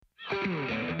From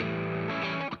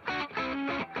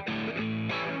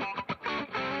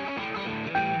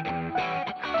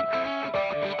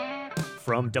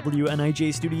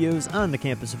WNIJ Studios on the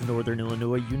campus of Northern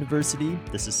Illinois University,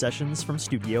 this is Sessions from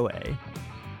Studio A.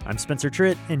 I'm Spencer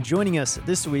Tritt, and joining us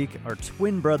this week are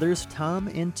twin brothers Tom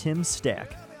and Tim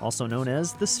Stack, also known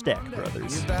as the Stack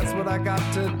Brothers. That's what I got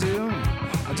to do.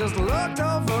 I just looked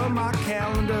over my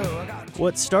calendar.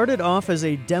 What started off as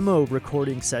a demo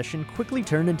recording session quickly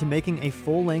turned into making a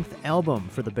full-length album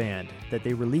for the band that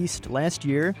they released last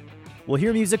year. We'll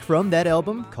hear music from that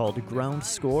album called Ground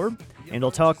Score, and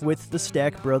I'll talk with the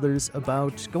Stack Brothers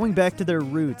about going back to their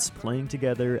roots, playing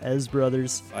together as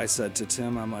brothers. I said to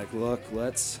Tim, I'm like, look,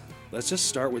 let's just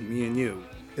start with me and you.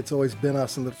 It's always been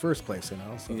us in the first place, you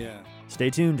know? So. Yeah. Stay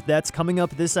tuned, that's coming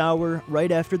up this hour,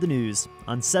 right after the news,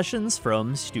 on Sessions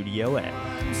from Studio A.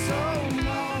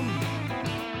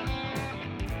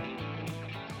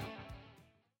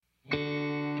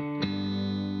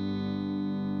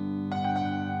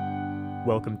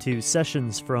 Welcome to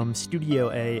Sessions from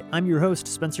Studio A. I'm your host,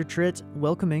 Spencer Tritt,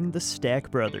 welcoming the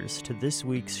Stack Brothers to this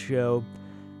week's show.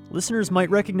 Listeners might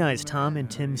recognize Tom and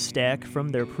Tim Stack from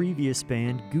their previous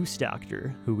band, Goose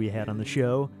Doctor, who we had on the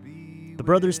show. The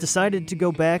brothers decided to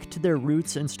go back to their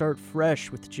roots and start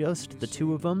fresh with just the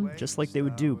two of them, just like they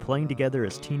would do, playing together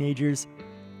as teenagers.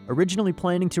 Originally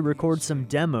planning to record some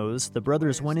demos, the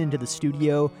brothers went into the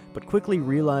studio, but quickly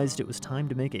realized it was time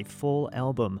to make a full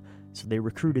album. So they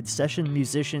recruited session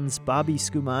musicians Bobby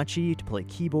Scumaci to play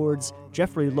keyboards,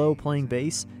 Jeffrey Lowe playing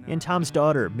bass, and Tom's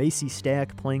daughter, Macy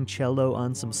Stack, playing cello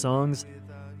on some songs.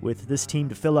 With this team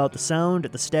to fill out the sound,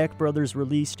 the Stack Brothers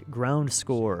released Ground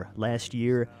Score last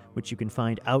year, which you can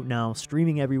find out now,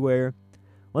 streaming everywhere.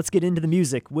 Let's get into the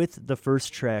music with the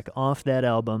first track off that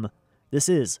album. This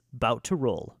is Bout to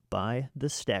Roll by the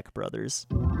Stack Brothers.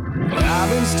 I've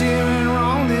been steering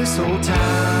wrong this whole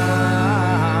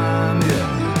time,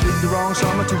 yeah. The wrong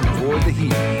summer to avoid the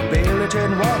heat. Barely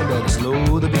treading water, better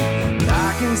slow the beat. But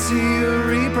I can see a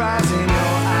reprise in your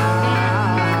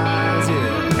eyes,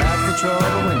 yeah. That's the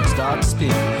trouble when you start to speak.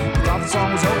 You thought the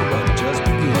song was over, but it just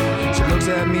began. She looks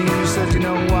at me and she says, you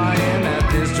know who I am.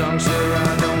 At this juncture,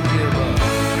 I don't give a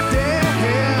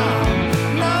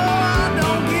damn. No, I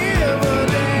don't give a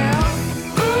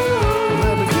damn. Ooh,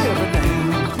 never give a damn.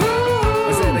 Ooh,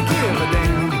 I said I give a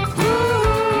damn.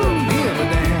 Ooh, give a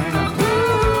damn.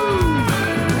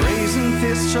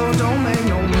 Sure don't make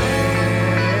no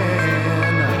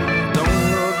man.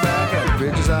 Don't look back at the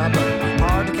bridges I burned.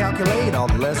 Hard to calculate all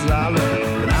the lessons I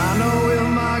learned. But I know if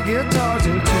my guitar's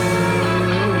in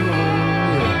tune,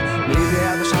 maybe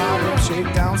at the shop of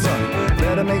Shakedown Sunny.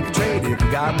 Better make a trade if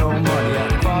you got no money. At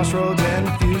the crossroads and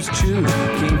refuse to choose.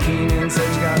 King Keenan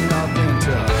says you got nothing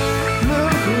to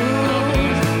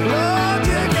lose. Lord,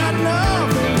 you got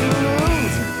nothing to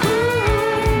lose.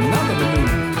 Nothing to lose.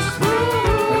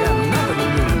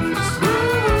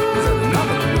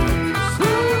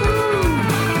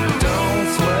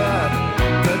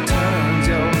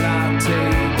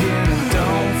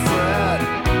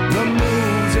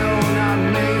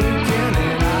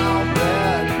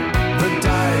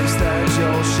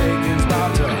 Shaking's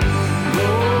about to roll.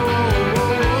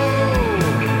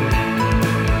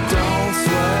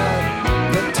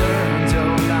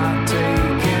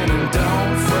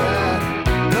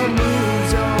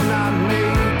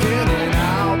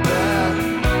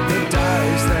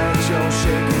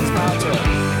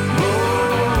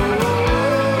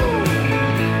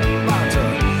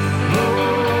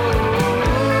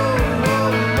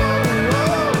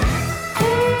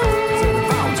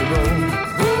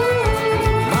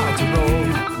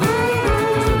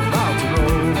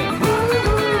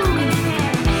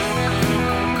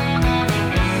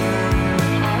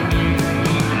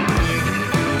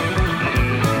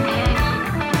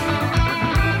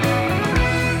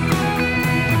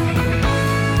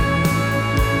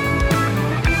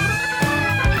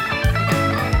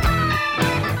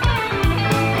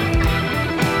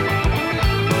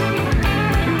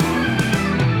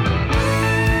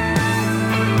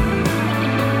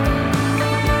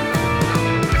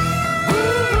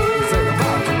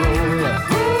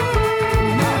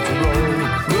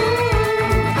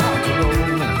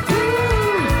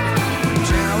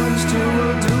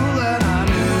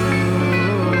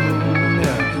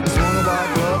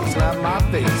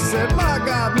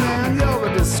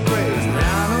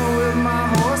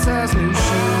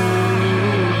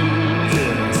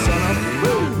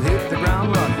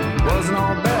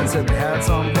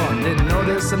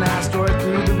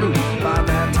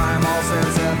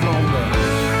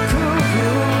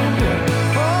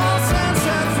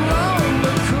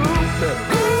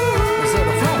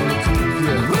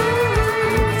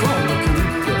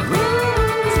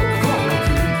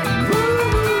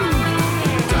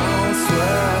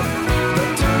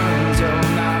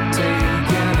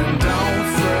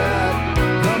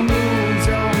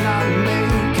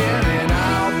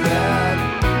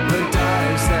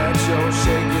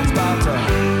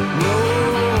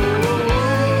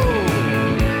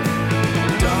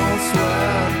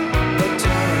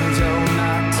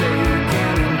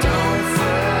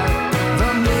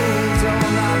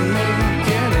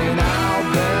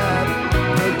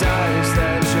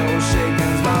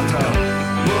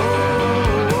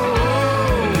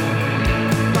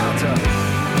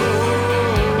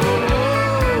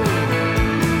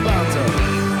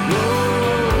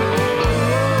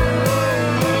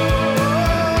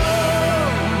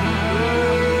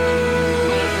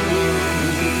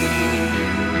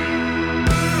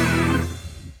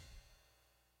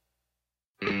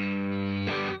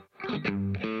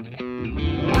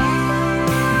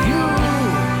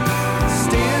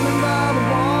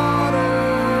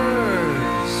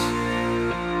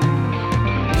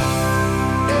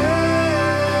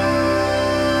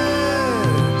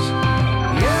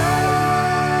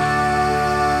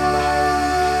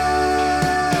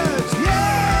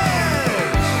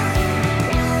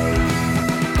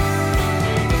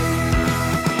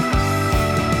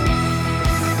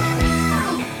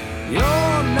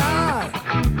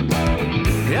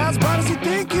 you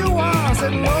think you are? I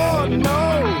said, Lord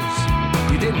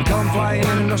knows. You didn't come flying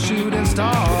in no shooting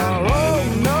star. Oh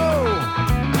no.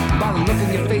 By the look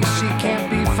in your face, she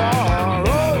can't be far.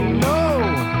 Oh no.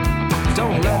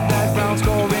 Don't let that ground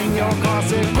score in your car.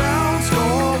 Said ground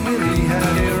score really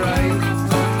had it right.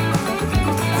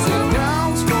 Said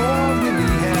ground score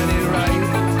really had it right.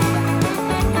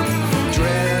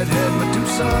 Dreadhead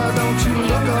Medusa, don't you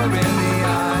look her in the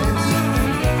eyes.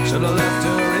 Should've left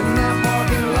her in that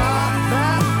parking lot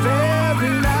that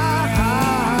very night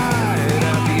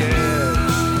at the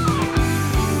edge.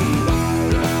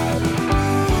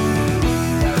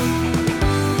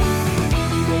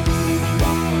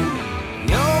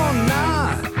 You're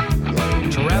not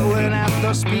traveling at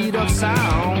the speed of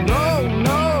sound. Oh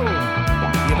no,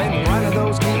 you've been grinding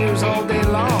those gears all day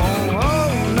long.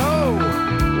 Oh no,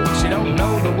 she don't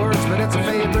know the words, but it's a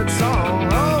favorite song.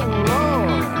 Oh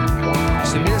Lord,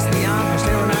 she missed the honor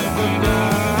staring at the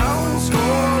ground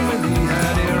score. Really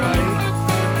had it right.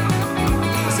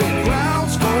 I said ground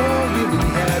score really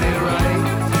had it right.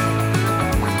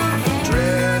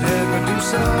 Dreadhead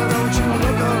Medusa, don't you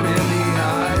look her in the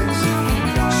eyes.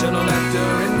 Should've left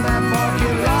her in that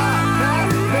parking lot that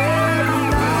very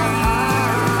night.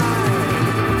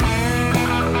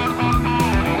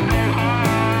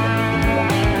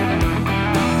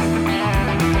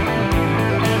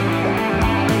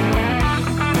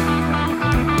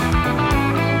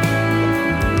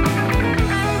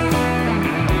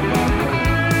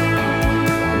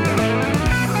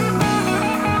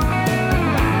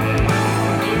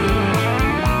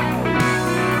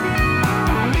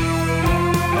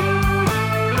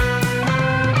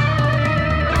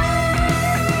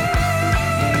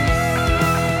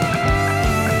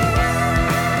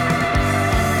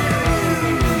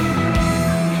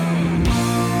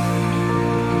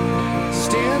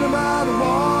 Standing by the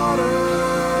water's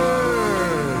edge.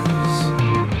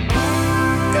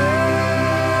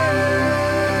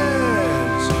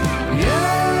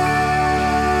 Yes,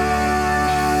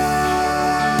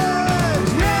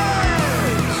 yes.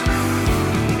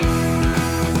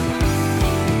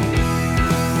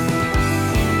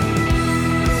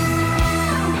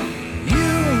 You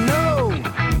know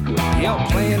you're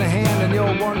playing a hand and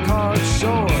you're one card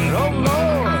short. Oh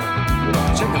Lord,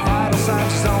 check the vital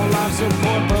signs, she's on life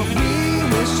support, but we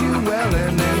wish you well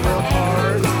and then we'll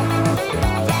part.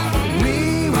 We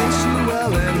wish you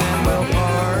well and then we'll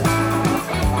part.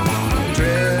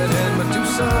 Dreadhead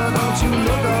Medusa, don't you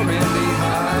look her in the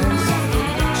eyes.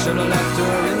 Should've left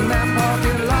her in that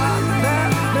parking lot that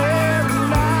very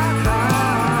night.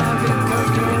 Because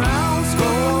the round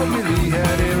score really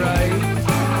had it right.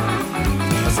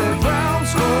 I said ground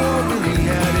score really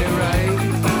had it right.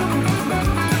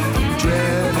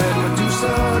 Dreadhead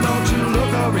Medusa, don't you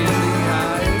look her in the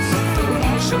eyes.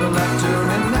 Should've left her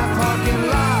in that parking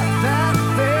lot that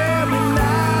very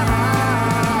night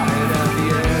at the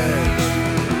edge.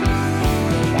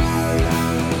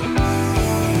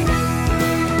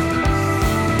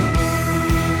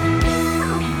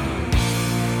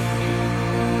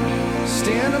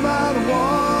 Standing by the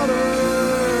water's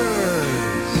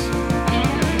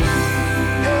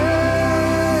edge.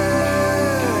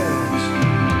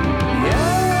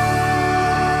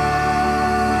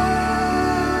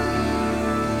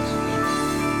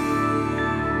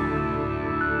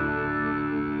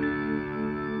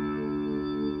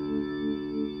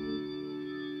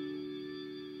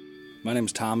 My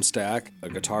name's Tom Stack, a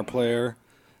guitar player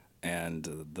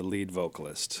and the lead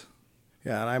vocalist.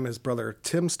 Yeah, and I'm his brother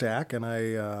Tim Stack, and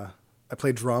I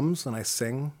play drums and I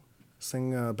sing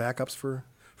backups for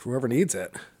whoever needs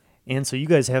it. And so you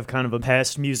guys have kind of a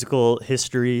past musical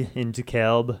history in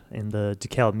DeKalb, in the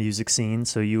DeKalb music scene.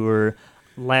 So you were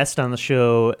last on the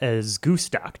show as Goose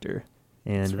Doctor,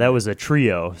 and that was a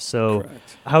trio. So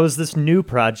Correct. how is this new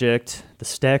project, the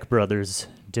Stack Brothers,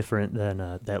 different than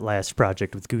that last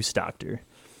project with Goose Doctor?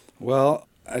 Well,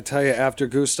 I tell you, after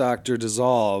Goose Doctor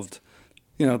dissolved,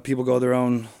 you know, people go their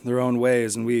own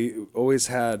ways, and we always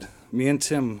had, me and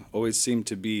Tim always seemed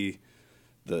to be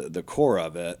the core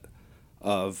of it,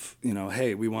 of, you know,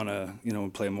 hey, we want to, you know,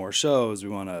 play more shows, we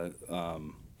want to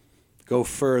go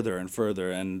further and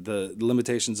further, and the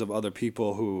limitations of other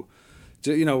people who,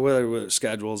 you know, whether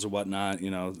schedules or whatnot, you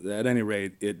know, at any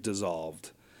rate, it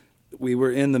dissolved. We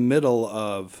were in the middle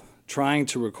of trying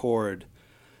to record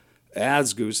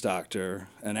as Goose Doctor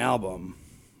an album,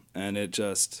 and it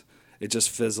just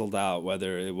fizzled out,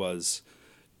 whether it was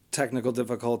technical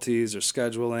difficulties or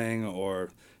scheduling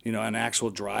or, you know, an actual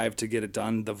drive to get it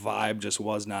done. The vibe just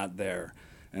was not there.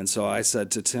 And so I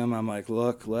said to Tim, I'm like,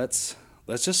 look, let's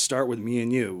just start with me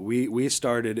and you. We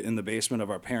started in the basement of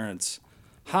our parents'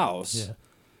 house. Yeah.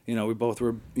 we both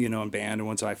were, in band. And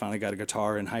once I finally got a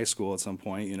guitar in high school at some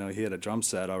point, he had a drum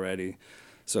set already.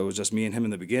 So it was just me and him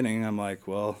in the beginning. I'm like,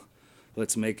 well,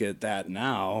 let's make it that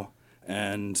now.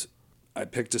 And I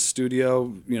picked a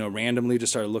studio, randomly,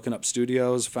 just started looking up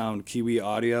studios, found Kiwi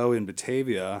Audio in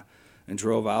Batavia, and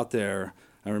drove out there.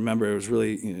 I remember it was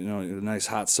really, a nice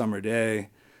hot summer day.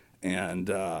 And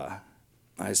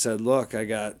I said, look, I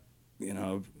got,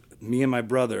 me and my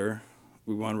brother,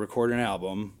 we want to record an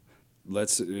album.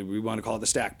 We want to call it the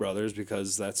Stack Brothers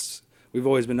because we've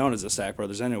always been known as the Stack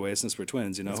Brothers anyway, since we're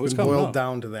twins, It's boiled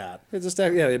down to that. It's a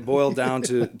Stack, it boiled down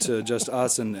to just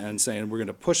us and saying we're going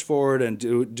to push forward and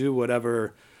do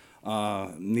whatever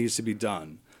needs to be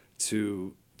done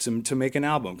to make an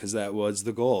album, because that was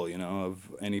the goal,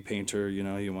 of any painter.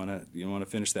 You want to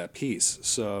finish that piece.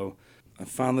 So I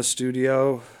found the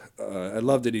studio. I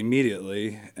loved it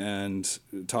immediately and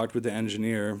talked with the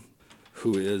engineer,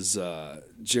 who is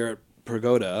Jarrett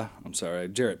Pergoda. I'm sorry,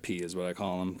 Jarrett P is what I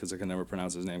call him because I can never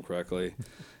pronounce his name correctly.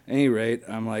 At any rate,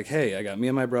 I'm like, hey, I got me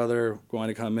and my brother going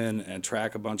to come in and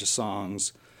track a bunch of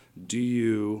songs. Do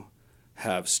you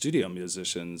have studio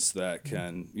musicians that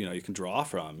can, you can draw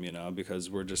from, because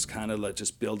we're just kind of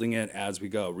just building it as we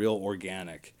go, real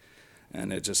organic.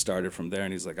 And it just started from there.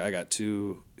 And he's like, I got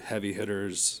 2 heavy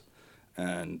hitters,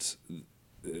 and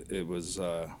it was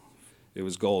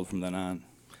gold from then on.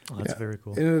 Oh, that's very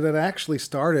cool. And it actually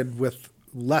started with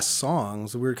less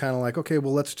songs. We were kind of like, okay,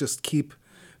 well, let's just keep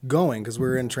going, because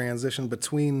we're in transition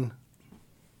between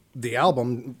the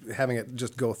album, having it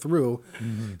just go through.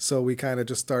 Mm-hmm. So we kind of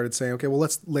just started saying, okay, well,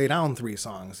 let's lay down 3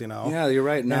 songs, Yeah, you're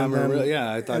right. Now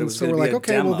I thought it was going to be a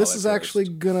okay, demo well, this is first. actually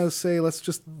going to say, let's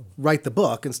just write the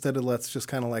book instead of let's just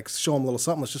kind of like show them a little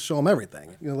something. Let's just show them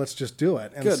everything. Let's just do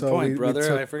it. And Good so point,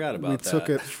 brother. I forgot about that. We took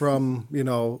it from,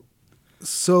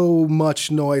 so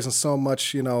much noise and so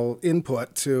much,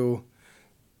 input to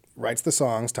writes the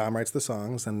songs. Tom writes the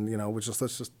songs, and let's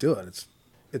just do it.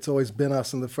 It's always been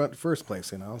us in the first place,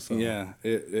 So yeah,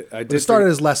 it started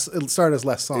as less. It started as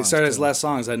less songs. It started as less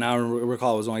songs. I now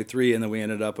recall it was only 3, and then we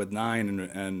ended up with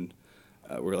 9, and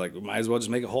we're like, we might as well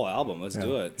just make a whole album. Let's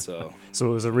do it. So it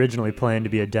was originally planned to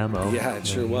be a demo. Yeah, it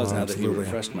sure was. Now absolutely. that you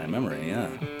refreshed my memory, yeah.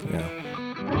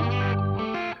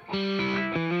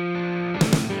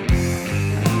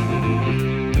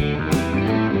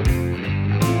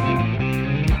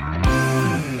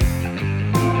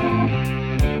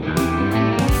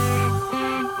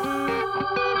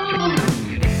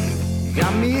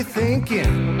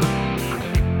 Thinking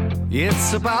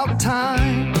it's about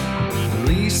time. The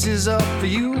lease is up for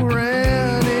you,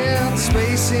 renting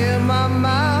space in my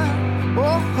mind.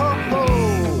 Oh, ho,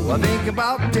 ho. I think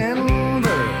about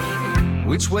Denver,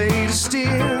 which way to steer.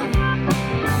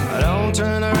 I don't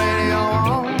turn the radio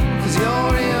on, 'cause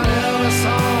you're in every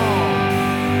song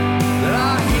that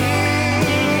I hear.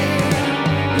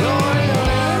 You're in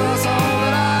every song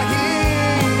that I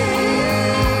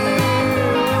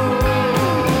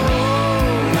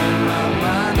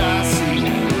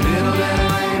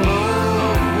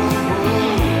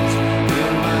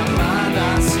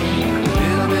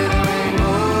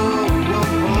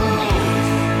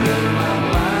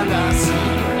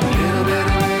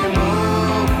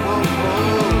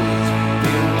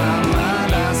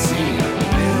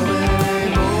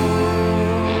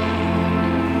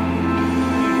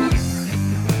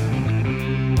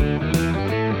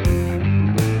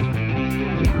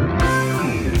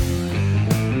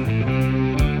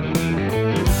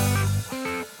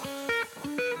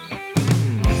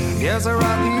as I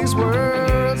write these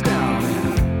words down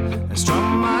and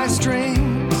strum my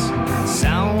strings,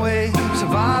 sound waves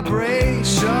and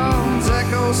vibrations,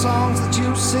 echo songs that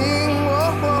you sing.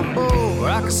 Whoa, whoa, whoa.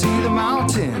 I can see the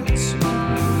mountains,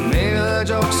 maybe the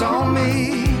joke's on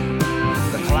me.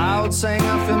 The clouds sing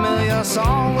a familiar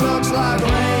song, looks like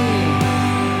rain.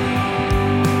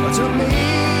 But to me,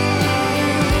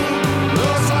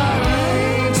 looks like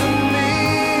rain to me.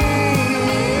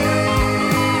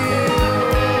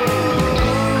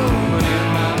 In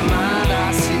my mind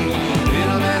I see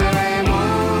little bit of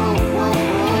rainbows.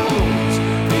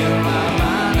 In my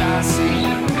mind I see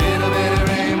little bit of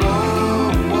rainbows.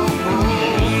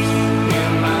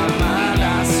 In my mind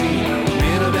I see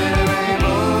little bit of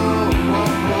rainbows.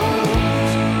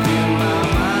 In my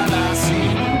mind I see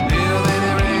little bit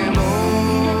of rainbows.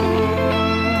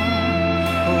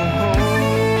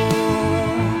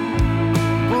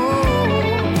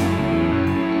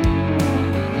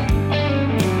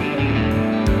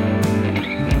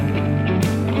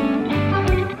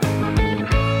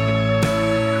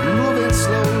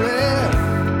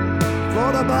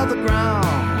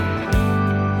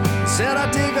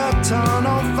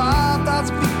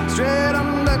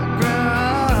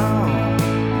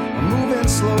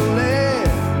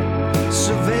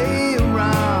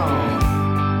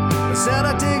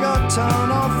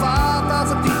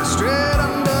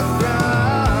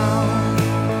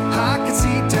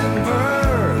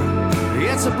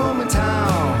 it's a booming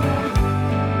town.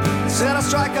 Said I'll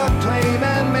strike a claim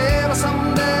and maybe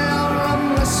someday I'll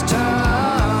run this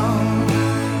town.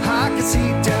 I can see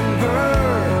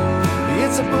Denver,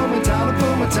 it's a booming town, a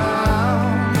booming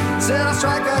town. Said I'll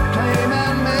strike a claim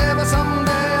and maybe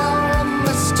someday I'll run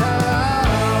this town.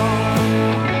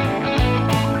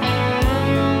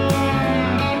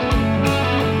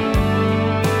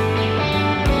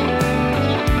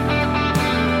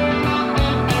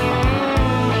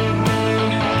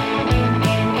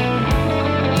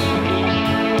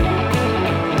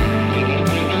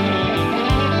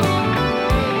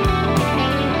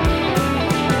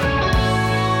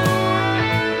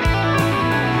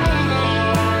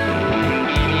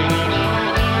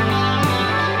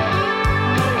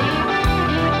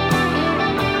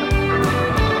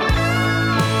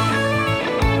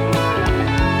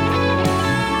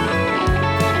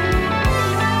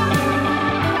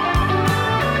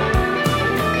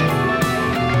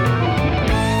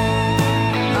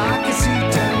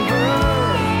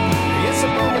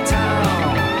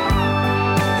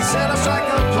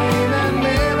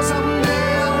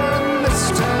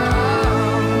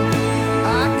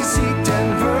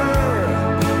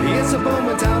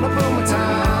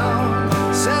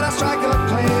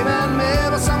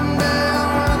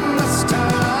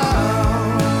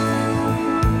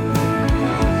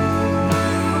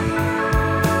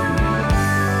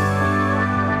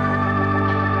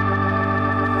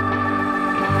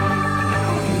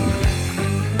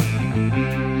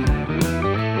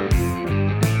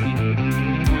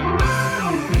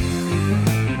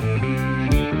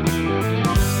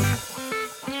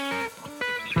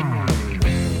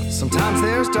 Sometimes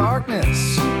there's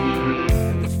darkness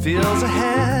that fills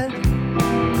ahead.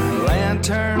 My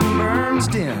lantern burns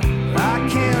dim. I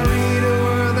can't read a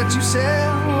word that you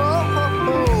said.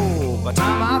 Whoa, by the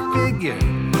time I figure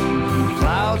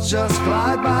clouds just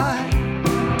glide by,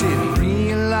 didn't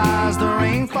realize the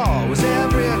rainfall was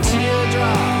every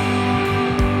teardrop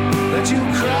that you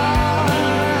cried.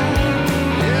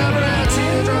 Every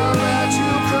teardrop that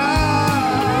you cried.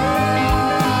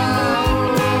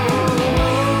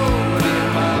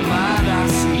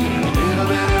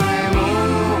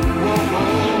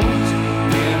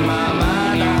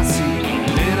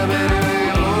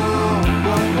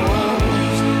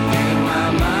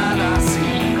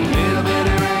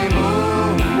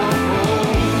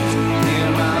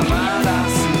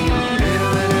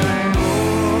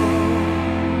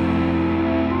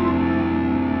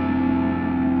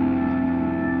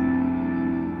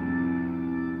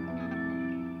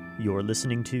 You're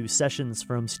listening to Sessions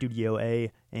from Studio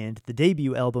A and the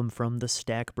debut album from the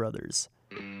Stack Brothers.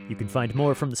 You can find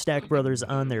more from the Stack Brothers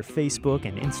on their Facebook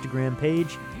and Instagram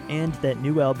page, and that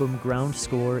new album, Ground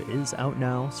Score, is out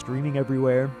now, streaming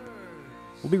everywhere.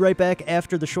 We'll be right back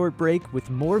after the short break with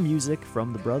more music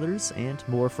from the brothers and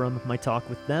more from my talk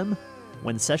with them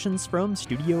when Sessions from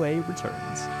Studio A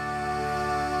returns.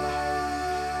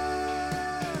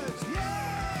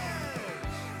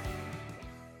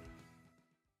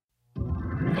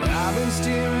 I've been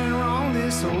steering wrong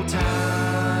this whole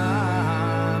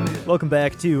time. Welcome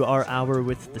back to our hour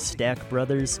with the Stack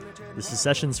Brothers. This is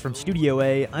Sessions from Studio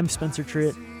A. I'm Spencer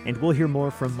Tritt, and we'll hear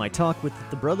more from my talk with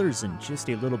the brothers in just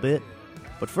a little bit.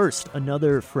 But first,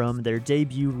 another from their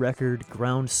debut record,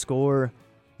 Ground Score.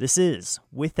 This is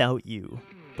Without You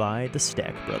by the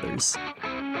Stack Brothers.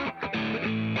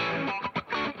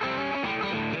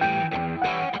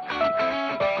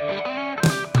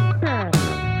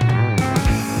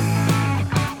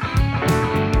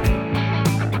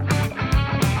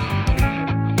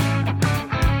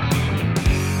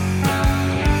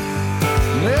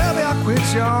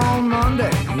 Quit you on Monday,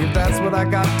 if that's what I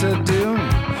got to do.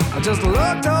 I just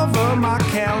looked over my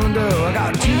calendar. I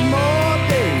got 2 more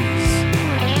days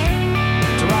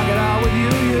to rock it out with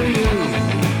you.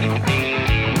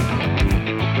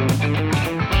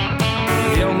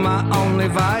 You're my only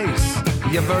vice.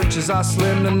 Your virtues are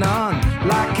slim to none.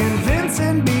 Like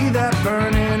convincing me that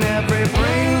burning every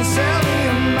brain cell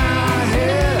in my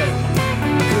head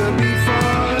could be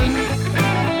fun.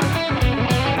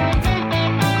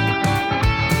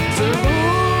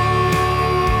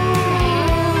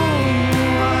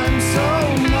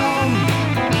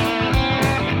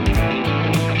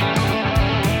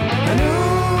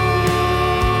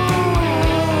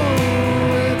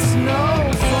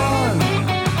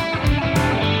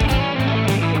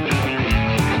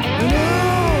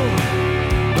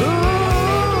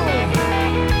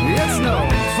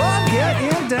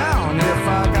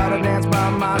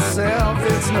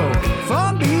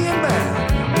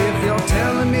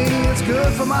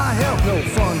 For my health, no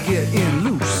fun getting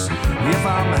loose. If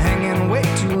I'm hanging way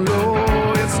too low,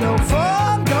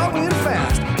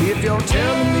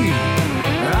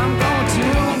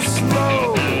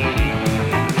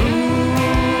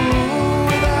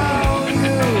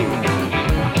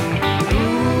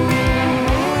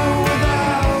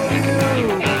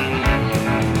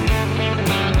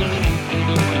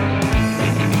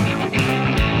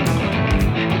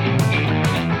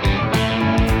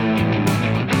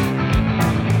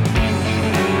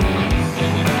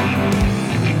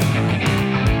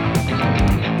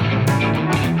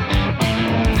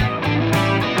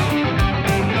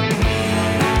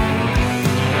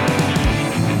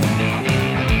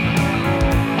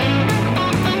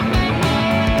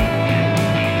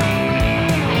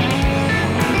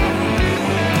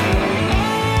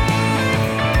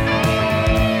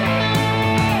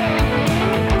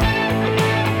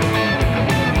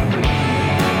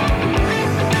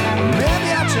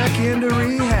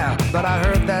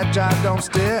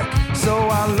 stick. So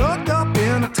I looked up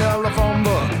in a telephone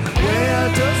book. Where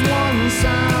does one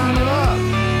sign up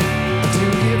to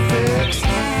get fixed?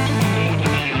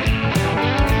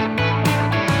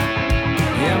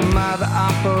 Am I the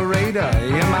operator?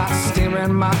 Am I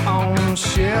steering my own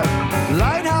ship?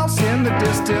 Lighthouse in the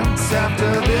distance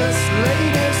after this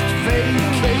latest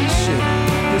vacation.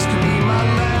 This could be my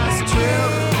last trip.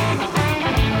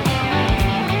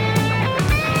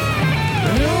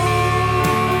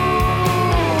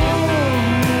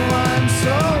 I'm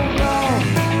so wrong.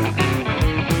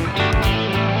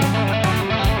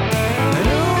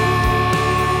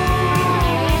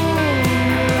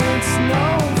 It's no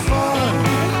fun.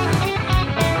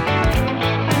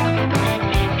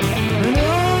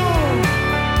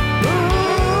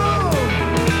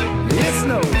 It's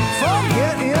no fun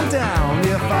getting down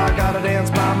if I gotta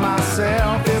dance by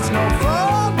myself. It's no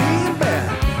fun being bad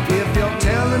if you're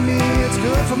telling me it's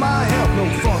good for my health. No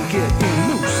fun getting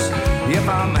loose if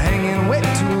I'm hanging way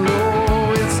too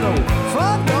low. It's no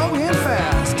fun going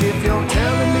fast if you're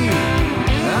telling me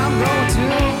I'm going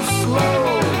too slow.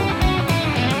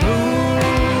 Ooh,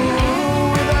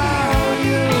 without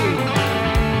you.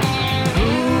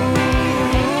 Ooh,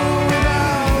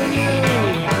 without you.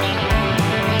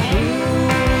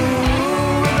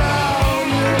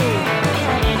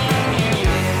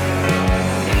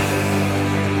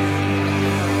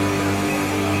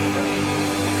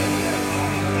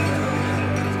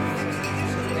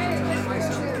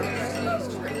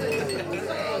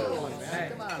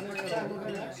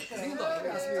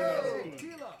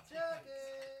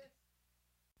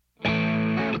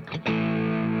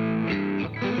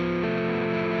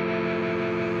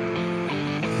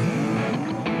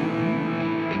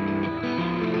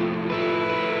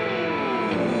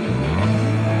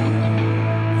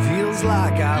 Feels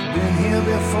like I've been here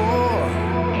before.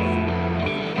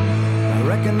 I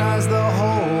recognize the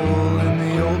hole in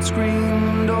the old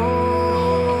screen door.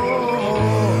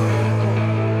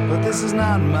 But this is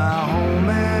not my home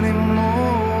anymore.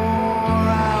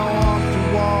 I walk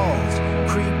through walls,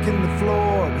 creak in the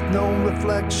floor with no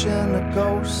reflection, a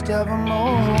ghost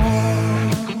evermore.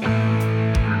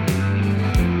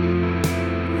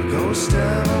 A ghost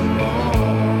evermore.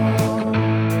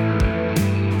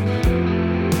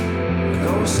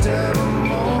 Ghost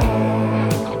evermore.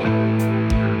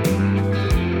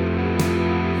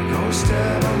 Ghost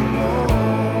evermore.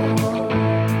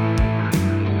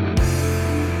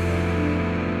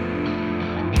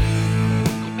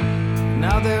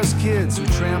 Now there's kids who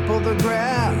trample the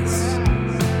grass,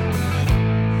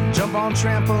 jump on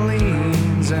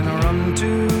trampolines and run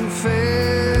too fast,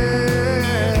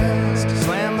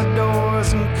 slam the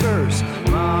doors and curse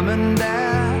mom and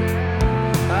dad.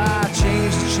 I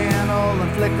change the channel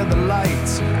and flicker the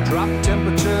lights, drop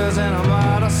temperatures and I'm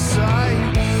out of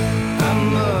sight.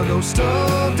 I'm a ghost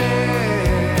of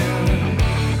dead.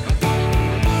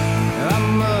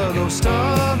 I'm a ghost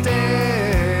of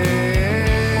dead.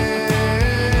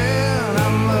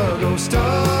 I'm a ghost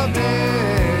of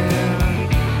dead.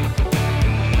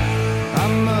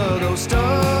 I'm a ghost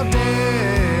of dead.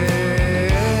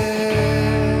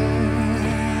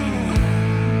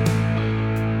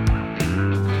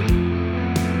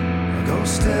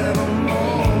 Ghost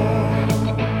evermore.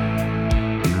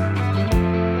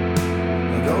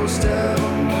 A ghost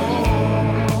evermore.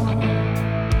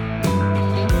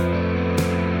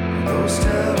 A ghost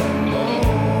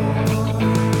evermore.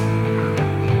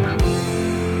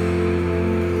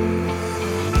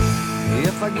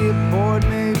 If I get bored,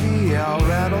 maybe I'll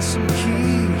rattle some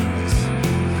keys,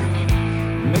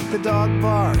 make the dog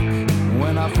bark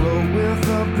when I float with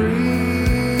the breeze.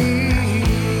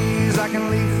 I can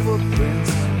leave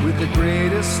footprints with the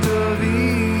greatest of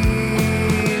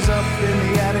ease. Up in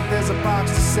the attic there's a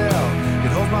box to sell.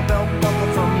 It holds my belt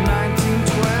buckle from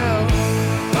 1912.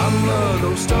 I'm a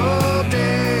ghost of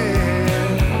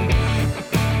dead.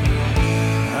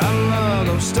 I'm a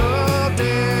ghost of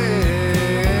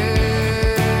dead.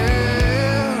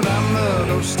 I'm a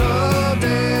ghost of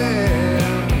dead.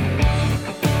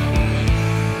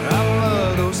 I'm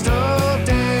a ghost of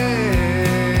dead.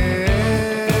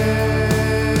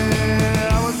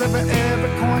 I was there for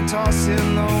every coin toss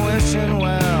in the wishing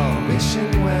well.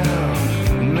 Wishing well.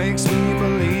 It makes me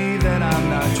believe that I'm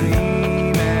not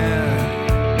dreaming.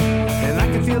 And I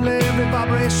can feel every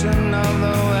vibration of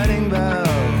the wedding bell.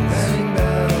 Wedding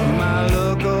bell. My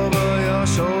look over your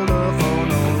shoulder for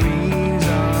no reason,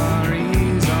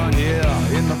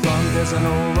 yeah. In the front there's an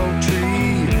old oak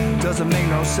tree. Doesn't make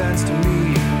no sense to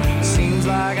me. Seems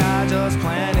like I just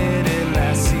planted it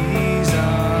last season.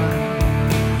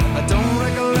 I don't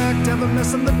recollect ever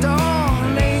missing the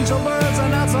dawn. Angel birds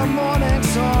announce a morning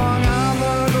song. I'm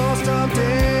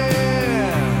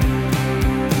dead.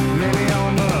 Maybe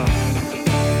on the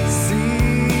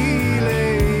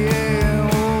ceiling.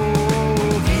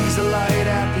 Oh, he's a light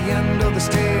at the end of the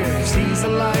stairs. He's a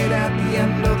light at the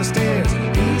end of the stairs.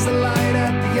 He's a light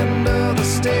at the end of the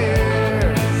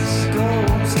stairs.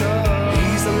 Ghost of.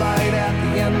 He's a light at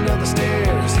the end of the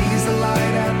stairs. He's a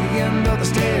light at the end of the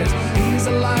stairs. He's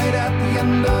a light at the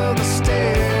end of the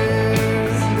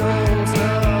stairs. Ghost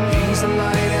of. He's a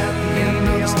light at the end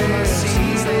of the stairs.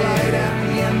 He's the light at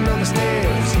the end of the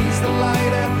stairs. He's the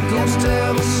light at the end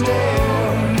of the stairs.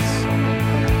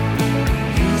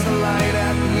 He's the light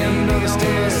at the end of the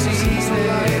stairs. He's the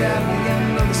light at the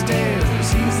end of the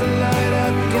stairs. He's the light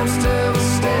at the end of the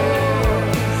stairs.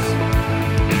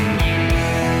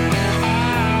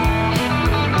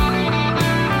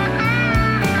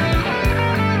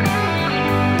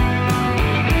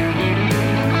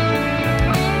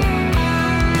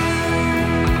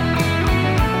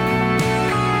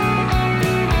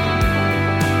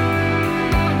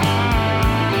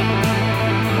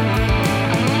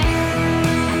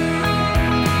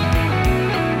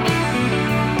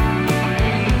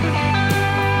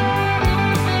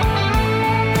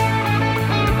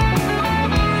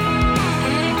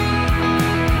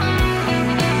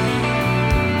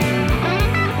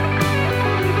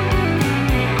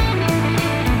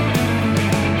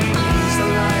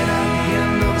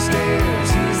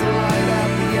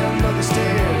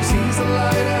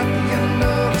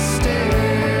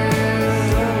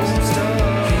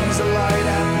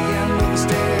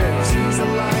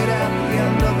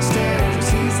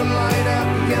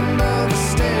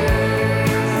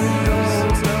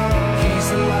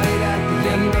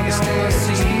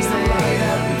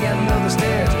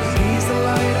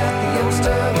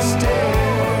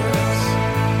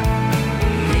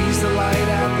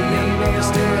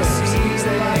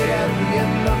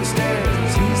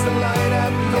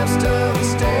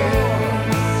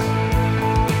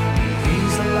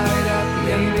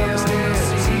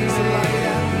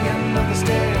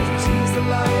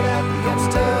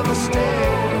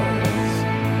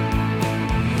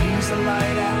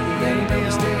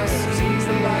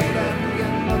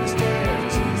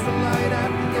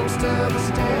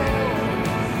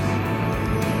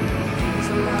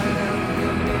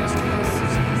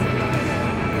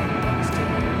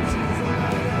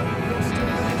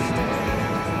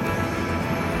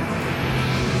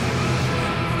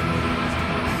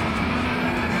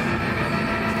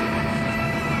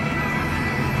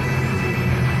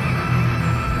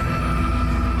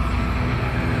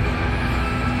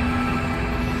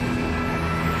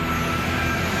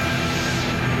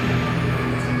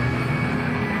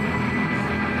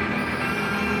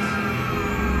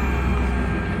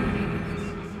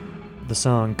 The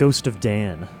song Ghost of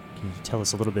Dan. Can you tell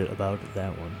us a little bit about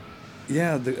that one?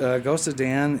 Yeah, the Ghost of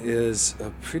Dan is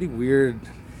a pretty weird.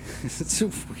 It's a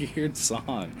weird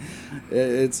song.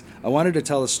 I wanted to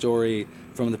tell a story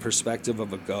from the perspective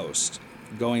of a ghost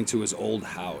going to his old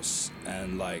house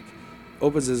and like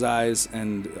opens his eyes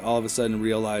and all of a sudden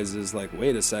realizes like,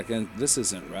 wait a second, this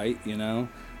isn't right, you know.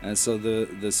 And so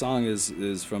the song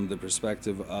is from the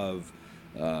perspective of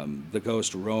the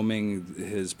ghost roaming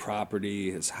his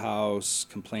property, his house,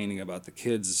 complaining about the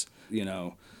kids. You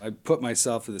know, I put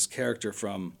myself in this character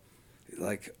from,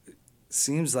 like,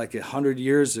 seems like 100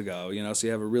 years ago. You know, so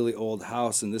you have a really old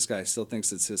house, and this guy still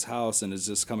thinks it's his house, and is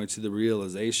just coming to the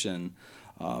realization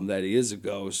that he is a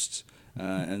ghost,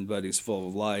 but he's full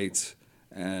of light.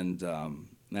 And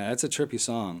it's a trippy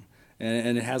song,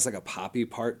 and it has like a poppy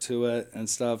part to it and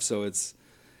stuff. So it's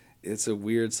a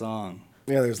weird song.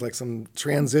 Yeah, there's like some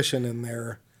transition in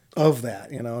there of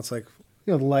that, you know. It's like,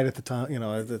 you know, the light at the top, you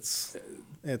know, it's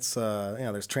you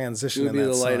know, there's transition in that song. It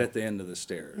would be the light at the end of the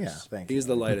stairs. Yeah, thank you. He's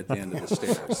the light at the end of the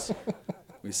stairs.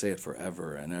 We say it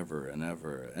forever and ever and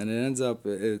ever. And it ends up,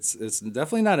 it's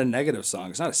definitely not a negative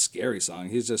song. It's not a scary song.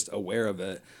 He's just aware of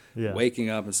it, waking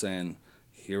up and saying,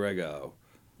 here I go.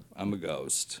 I'm a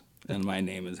ghost, and my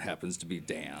name happens to be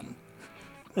Dan.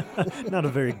 Not a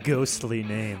very ghostly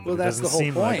name. Well, that's the whole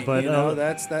point. Like, but, you know,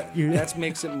 that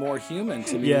makes it more human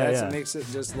to me. It makes it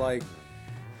just like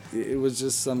it was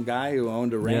just some guy who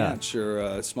owned a ranch or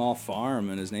a small farm,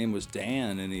 and his name was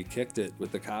Dan, and he kicked it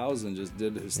with the cows and just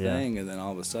did his thing, and then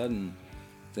all of a sudden,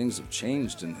 things have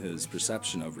changed in his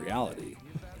perception of reality.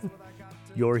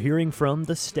 You're hearing from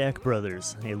the Stack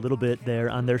Brothers, a little bit there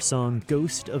on their song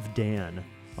Ghost of Dan,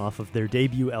 off of their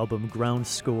debut album Ground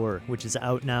Score, which is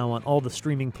out now on all the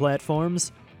streaming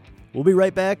platforms. We'll be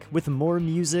right back with more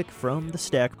music from the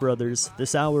Stack Brothers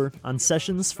this hour on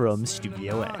Sessions from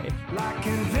Studio A. Like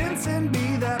convincing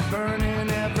me that burning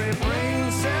every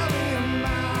brain cell in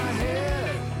my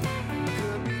head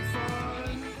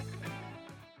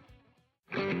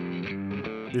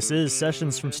This is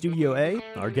Sessions from Studio A.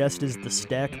 Our guest is the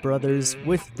Stack Brothers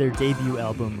with their debut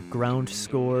album, Ground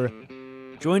Score.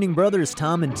 Joining brothers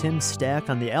Tom and Tim Stack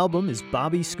on the album is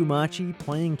Bobby Scumaci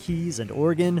playing keys and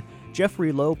organ,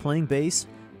 Jeffrey Lowe playing bass,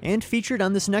 and featured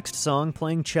on this next song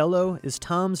playing cello is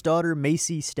Tom's daughter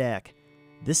Macy Stack.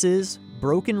 This is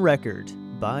Broken Record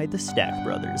by the Stack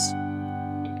Brothers.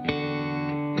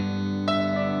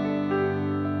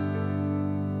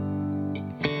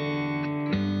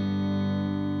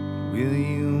 Will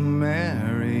you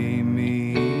marry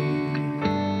me?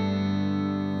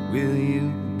 Will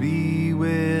you be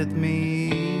with me?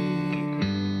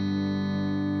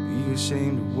 Be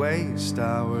ashamed to waste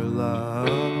our love.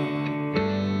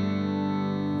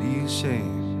 Be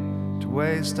ashamed to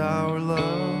waste our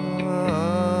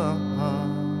love.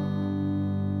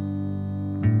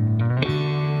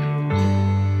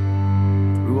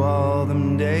 Through all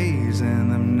them days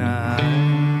and them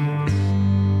nights,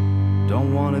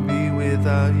 don't wanna be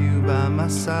without you by my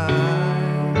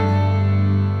side.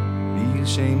 Be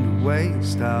ashamed to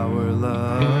waste our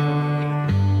love.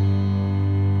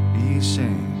 Be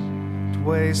ashamed to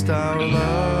waste our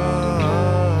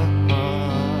love.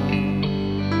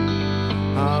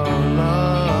 Our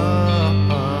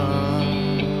love.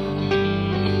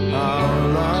 Our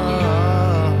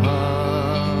love.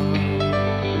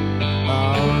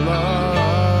 Our love.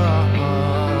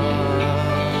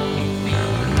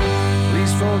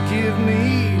 Please forgive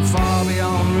me, far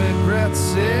beyond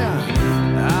regrets, yeah.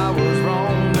 I was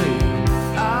wrong, babe,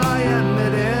 I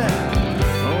admit it.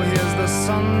 Oh, here's the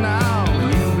sun now,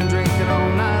 you've been drinking all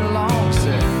night long.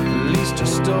 Said, at least your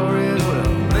stories,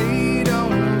 well, they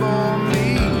don't bore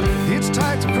me. It's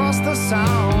tight to cross the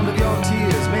sound of your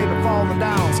tears, maybe falling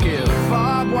down, scared.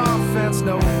 Barbed wire fence,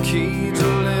 no key to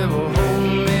live or hold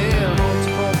me.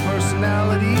 Multiple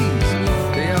personalities,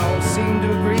 they all seem to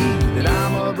agree that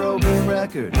I'm a broken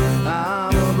record.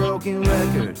 I'm a broken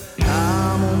record.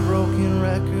 I'm a broken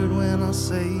record when I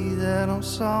say that I'm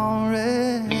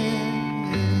sorry.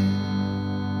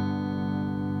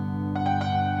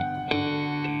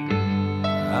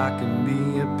 I can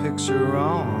be a picture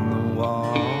on the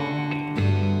wall,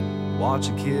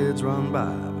 watching kids run by,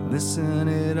 but missing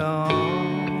it all.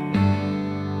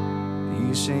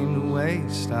 Be ashamed to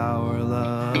waste our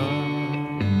love.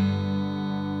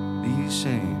 Be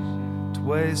ashamed to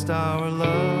waste our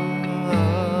love.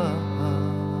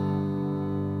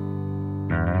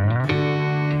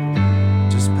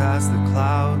 Just past the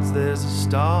clouds there's a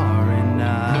starry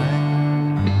night.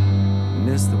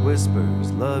 Miss the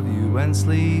whispers, love you and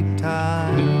sleep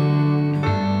tight.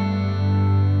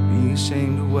 Be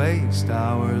ashamed to waste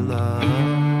our love.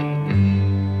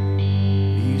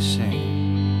 Be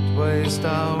ashamed to waste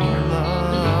our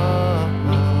love.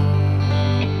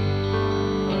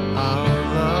 Our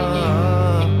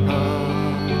love.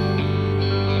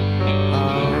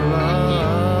 Our love.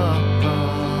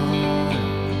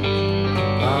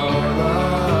 Our love.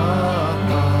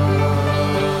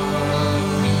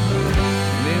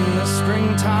 In the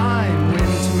springtime, when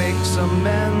to make some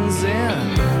ends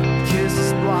in,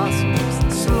 kisses blossoms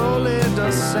and slowly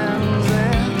descends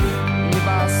in. If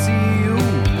I see you,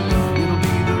 it'll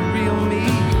be the real me,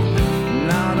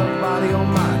 not a body or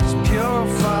mind, just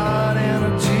purified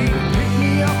energy. Pick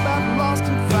me up at lost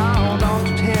and found,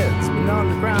 altered heads been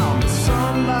underground. The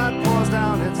sunlight pours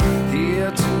down, it's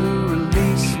here to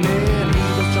release me. And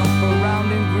eagles jump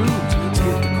around in grooves,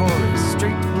 skip the chorus,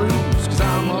 straight to blues. Cause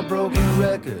I'm a broken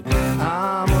record,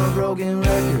 I'm a broken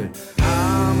record.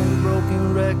 I'm a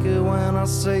broken record when I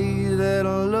say that I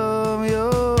love you.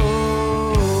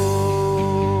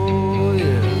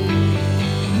 Yeah.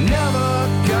 Never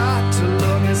got to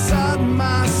look inside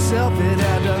myself. It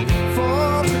had to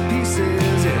fall to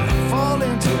pieces, yeah, fall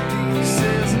into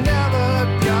pieces. Never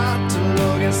got to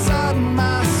look inside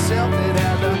myself. It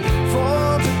had to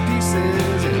fall to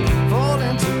pieces, yeah, fall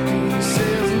into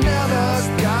pieces. Never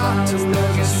got to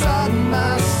look inside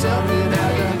myself. It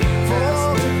had to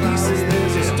fall to pieces,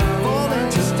 yeah, fall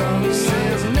into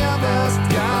pieces. Never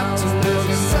got to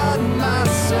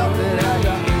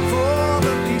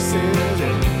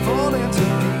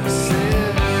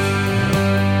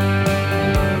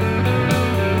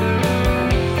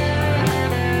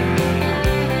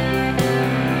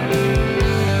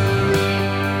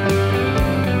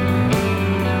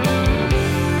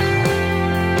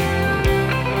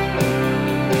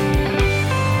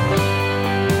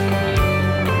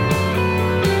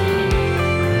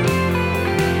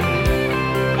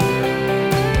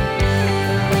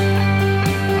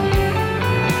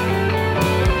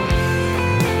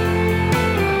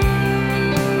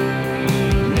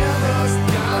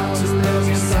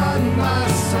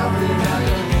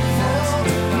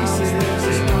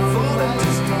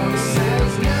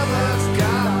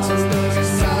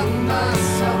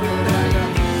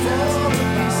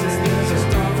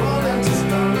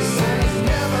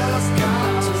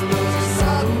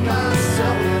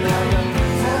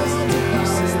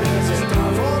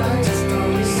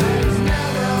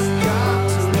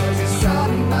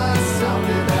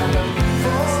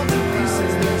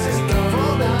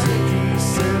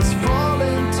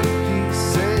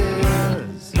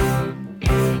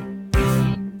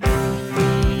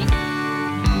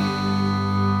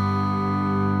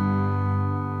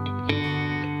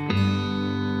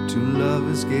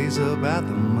gaze up at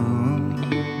the moon.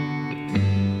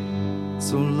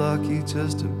 So lucky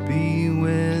just to be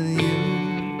with you.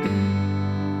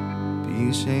 Be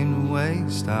ashamed to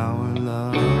waste our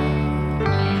love.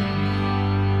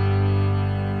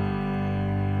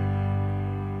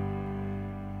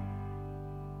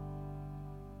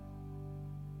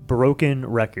 Broken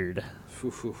Record.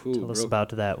 Tell Tell us about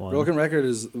that one. Broken Record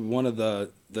is one of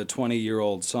the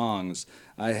 20-year-old songs.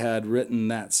 I had written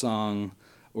that song,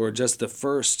 or just the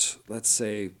first, let's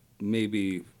say,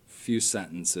 maybe few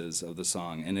sentences of the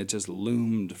song, and it just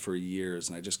loomed for years,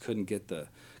 and I just couldn't get the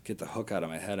hook out of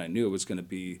my head. I knew it was going to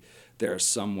be there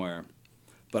somewhere,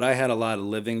 but I had a lot of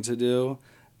living to do,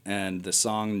 and the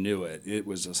song knew it. It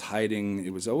was just hiding.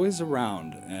 It was always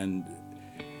around, and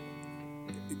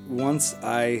once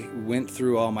I went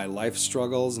through all my life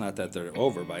struggles, not that they're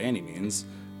over by any means,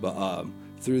 but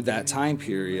through that time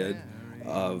period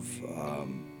of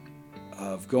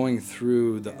going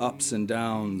through the ups and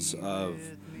downs of,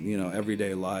 you know,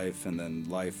 everyday life, and then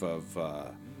life of,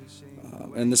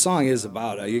 and the song is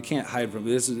about it. You can't hide from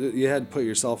this. You had to put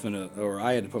yourself in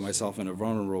I had to put myself in a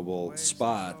vulnerable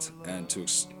spot, and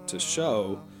to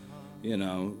show, you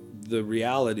know, the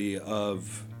reality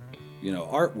of, you know,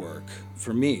 artwork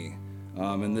for me.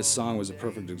 And this song was a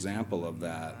perfect example of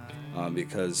that,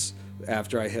 because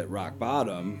after I hit rock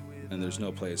bottom and there's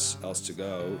no place else to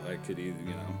go, I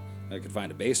could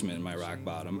find a basement in my rock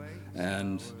bottom.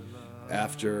 And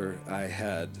after I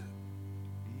had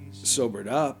sobered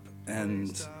up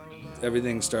and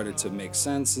everything started to make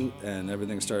sense, and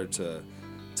everything started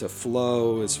to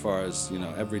flow as far as, you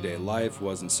know, everyday life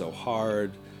wasn't so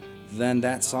hard, then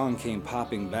that song came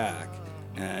popping back.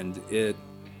 And it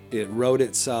wrote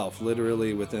itself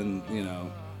literally within, you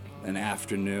know, an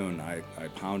afternoon. I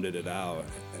pounded it out,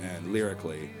 and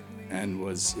lyrically, and it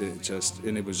was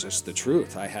just the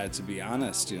truth. I had to be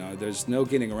honest. You know, there's no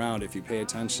getting around, if you pay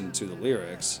attention to the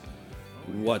lyrics,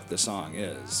 what the song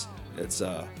is. It's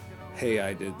hey,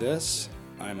 I did this.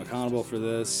 I'm accountable for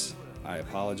this. I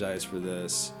apologize for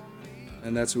this.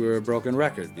 And that's where a broken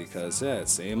record, because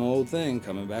it's same old thing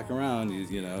coming back around.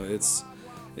 You know, it's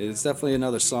definitely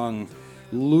another song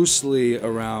loosely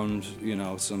around, you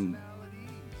know, some,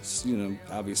 you know,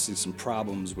 obviously some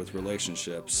problems with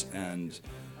relationships and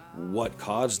what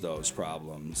caused those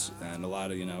problems. And a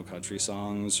lot of, you know, country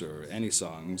songs or any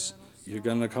songs, you're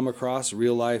going to come across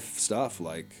real life stuff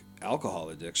like alcohol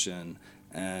addiction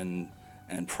and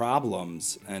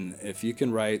problems. And if you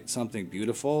can write something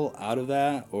beautiful out of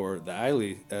that, or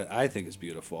that I think is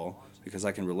beautiful because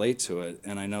I can relate to it,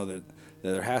 and I know that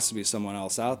there has to be someone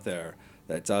else out there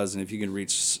that does. And if you can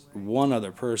reach one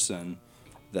other person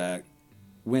that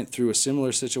went through a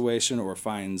similar situation or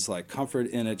finds like comfort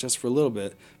in it just for a little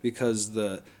bit, because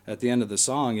at the end of the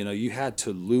song, you know, you had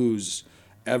to lose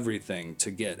everything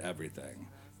to get everything.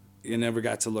 You never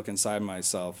got to look inside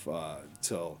myself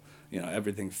till, you know,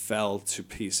 everything fell to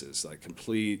pieces, like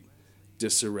complete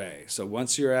disarray. So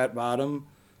once you're at bottom,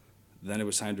 then it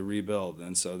was time to rebuild.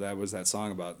 And so that was that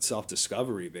song about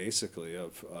self-discovery, basically,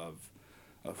 of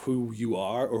who you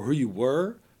are, or who you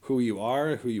were, who you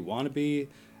are, who you want to be.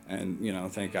 And, you know,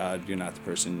 thank God you're not the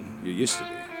person you used to be.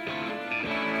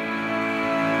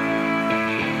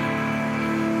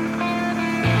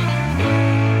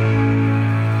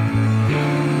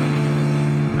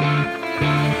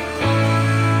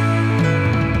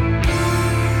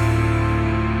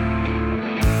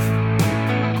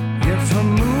 If a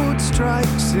mood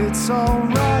strikes, it's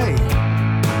alright.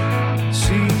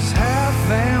 She's half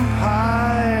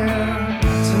vampire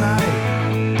tonight.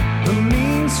 The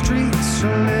mean streets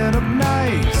are lit up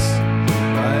nice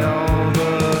by all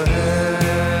the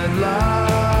headlights.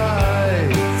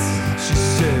 She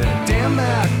said, damn,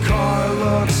 that car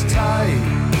looks tight.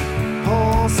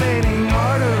 Pulsating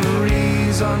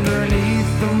arteries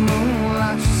underneath the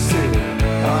moonlight. She said,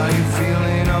 are you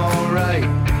feeling alright?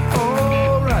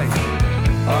 Alright.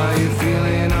 Are you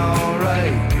feeling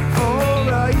alright?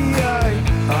 Alright.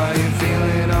 Are you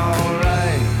feeling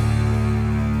alright?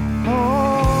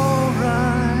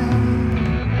 Alright.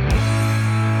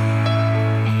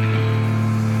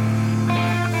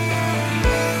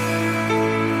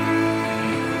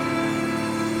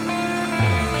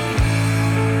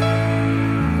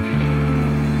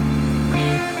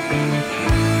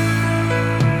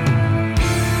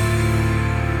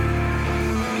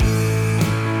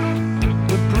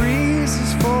 The breeze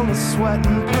is full of sweat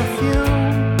and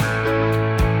perfume.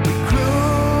 We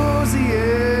cruise the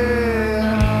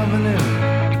avenue.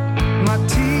 My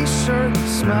t-shirt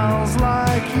smells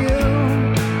like you,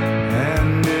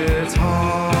 and it's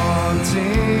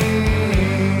haunting.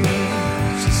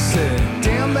 She said,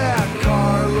 damn, that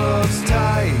car looks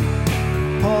tight.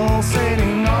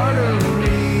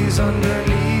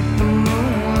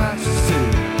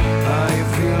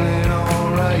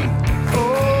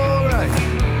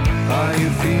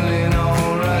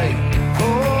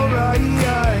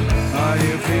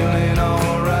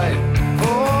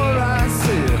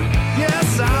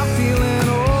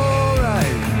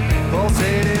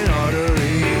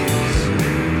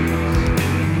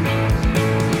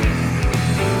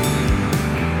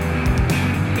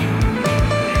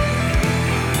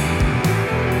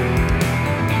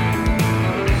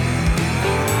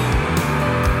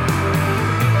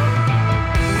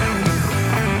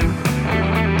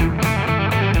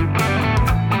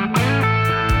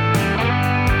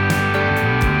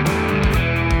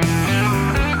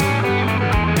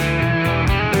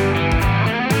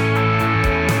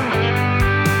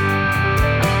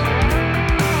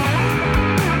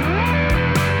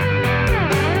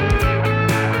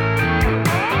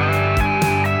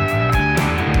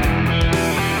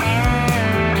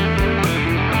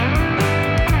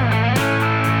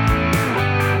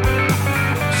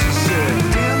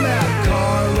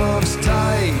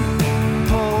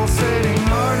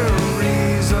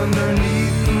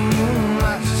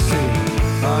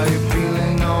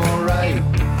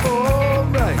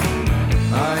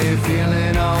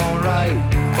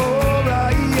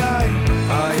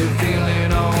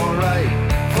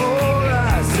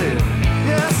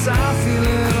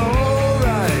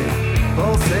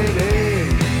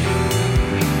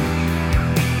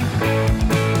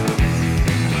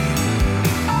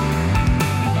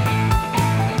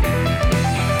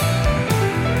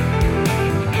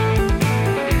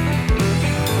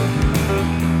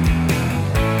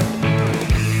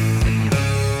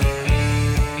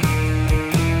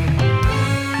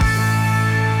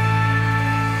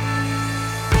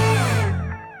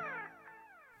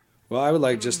 Well, I would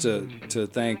like just to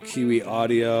thank Kiwi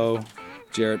Audio,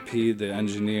 Jarrett P., the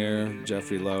engineer,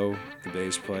 Jeffrey Lowe, the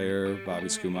bass player, Bobby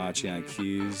Scumaci on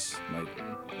keys, my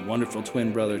wonderful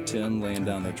twin brother Tim laying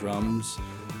down the drums,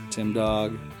 Tim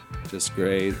Dog, just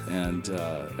great, and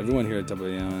everyone here at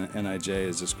WNIJ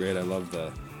is just great. I love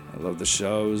the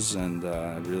shows, and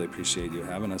I really appreciate you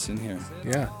having us in here.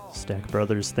 Yeah. Stack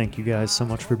Brothers, thank you guys so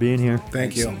much for being here.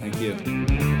 Thank you. Thank you.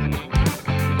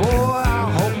 Boy,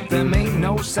 I hope them ain't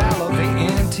no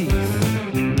salivating teeth.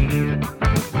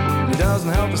 It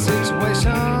doesn't help the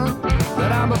situation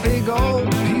that I'm a big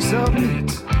old piece of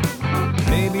meat.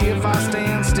 Maybe if I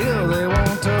stand still, they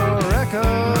won't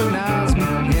recognize me.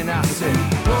 And I said,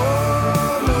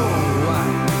 oh no, why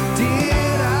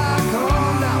did I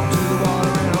come down to the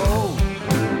watering hole?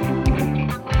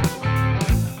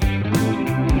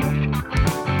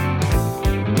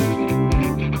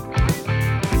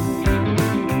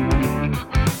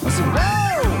 I said,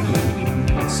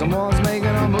 whoa, someone's making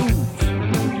a move.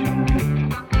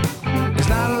 It's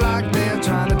not like they're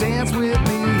trying to dance with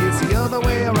me, it's the other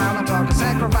way around. I'm talking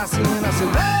sacrificing. I said,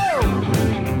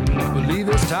 whoa, believe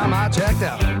this time I checked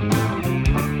out.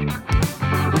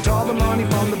 Withdraw the money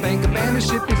from the bank, abandon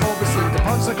shit before we sleep. The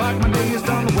punch the clock, my day is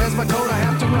done. Where's my coat? I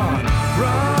have to run.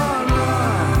 Run,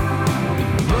 run,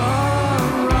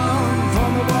 run, run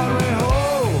from the watering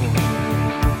hole.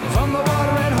 From the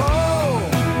watering hole.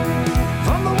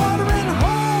 From the watering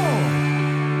hole.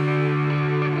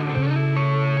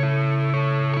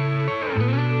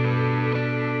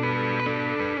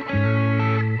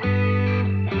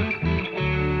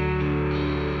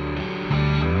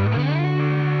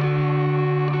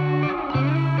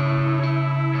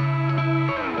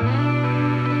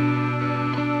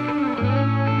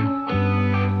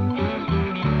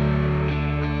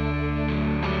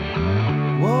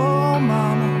 Whoa,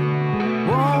 mama,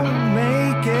 won't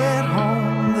make it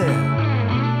home.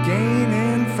 They're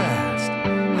gaining fast,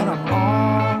 and I'm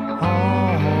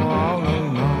all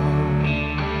alone.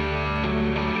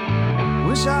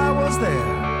 Wish I was there,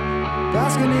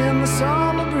 basking in the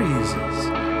summer breezes.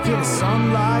 Feel the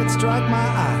sunlight strike my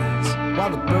eyes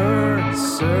while the birds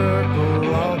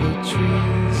circle all the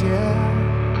trees,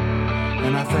 yeah.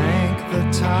 And I thank the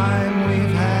time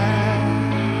we've had.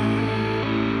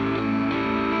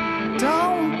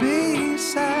 Don't be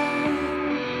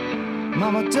sad,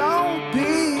 mama, don't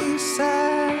be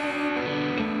sad.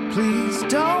 Please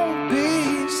don't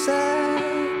be sad,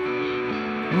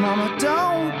 mama,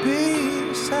 don't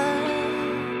be sad.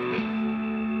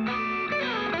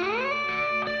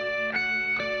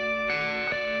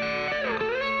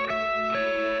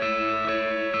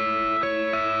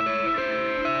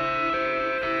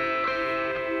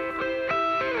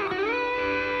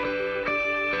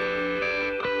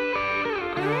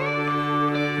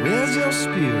 Where's your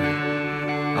spirit?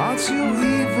 Aren't you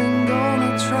even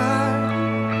gonna try?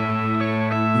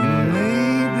 You may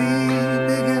be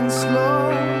big and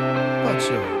slow, but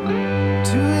you're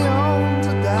too young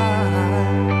to die.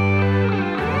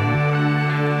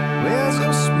 Where's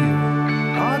your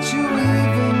spirit? Aren't you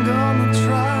even gonna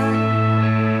try?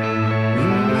 You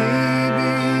may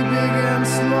be big and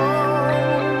slow,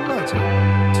 but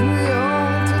you're too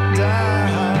young to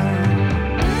die.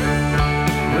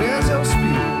 Where's your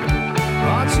spirit?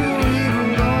 Aren't you even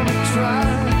gonna try?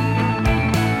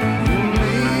 You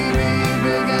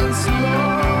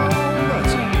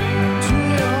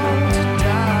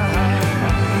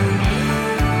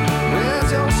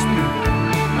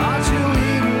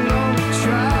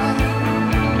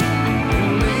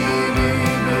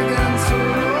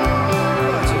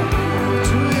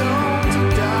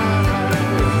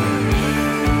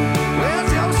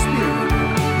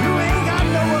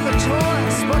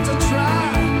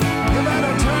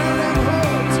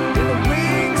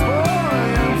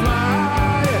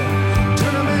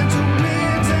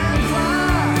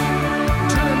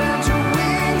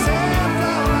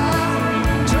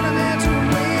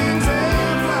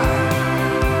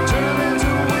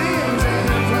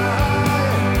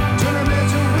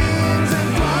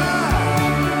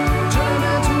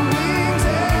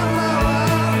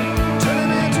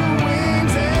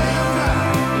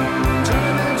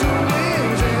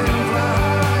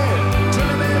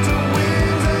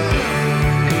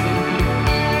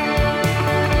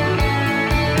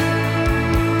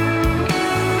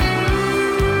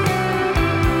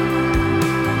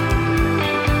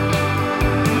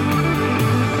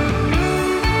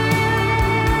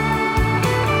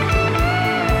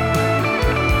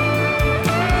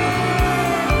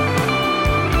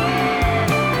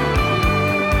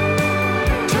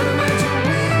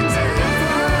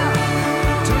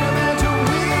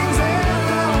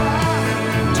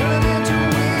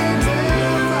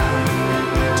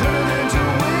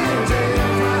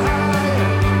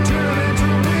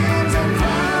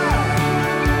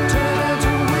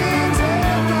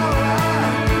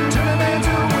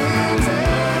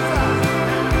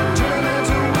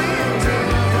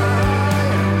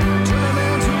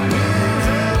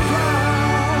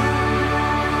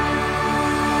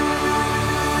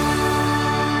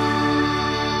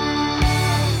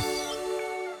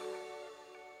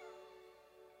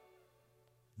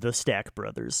The Stack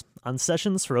Brothers on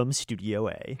Sessions from Studio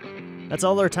A. That's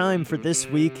all our time for this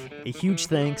week. A huge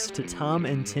thanks to Tom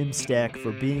and Tim Stack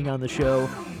for being on the show,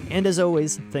 and as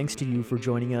always, thanks to you for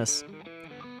joining us.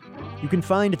 You can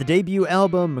find the debut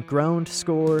album, Ground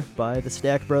Score, by the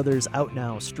Stack Brothers out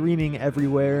now, streaming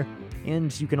everywhere,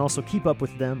 and you can also keep up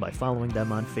with them by following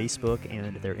them on Facebook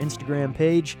and their Instagram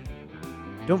page.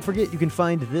 Don't forget, you can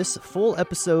find this full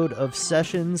episode of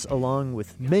Sessions, along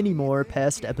with many more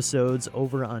past episodes,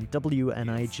 over on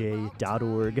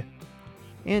WNIJ.org.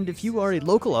 And if you are a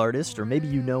local artist, or maybe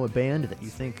you know a band that you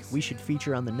think we should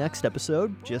feature on the next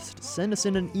episode, just send us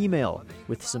in an email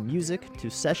with some music to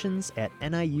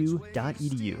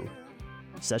sessions@niu.edu.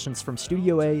 Sessions from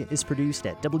Studio A is produced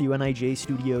at WNIJ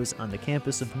Studios on the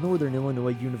campus of Northern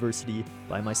Illinois University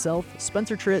by myself,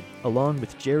 Spencer Tritt, along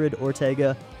with Jared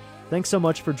Ortega. Thanks so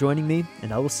much for joining me,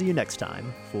 and I will see you next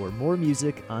time for more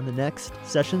music on the next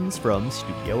Sessions from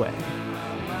Studio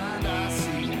A.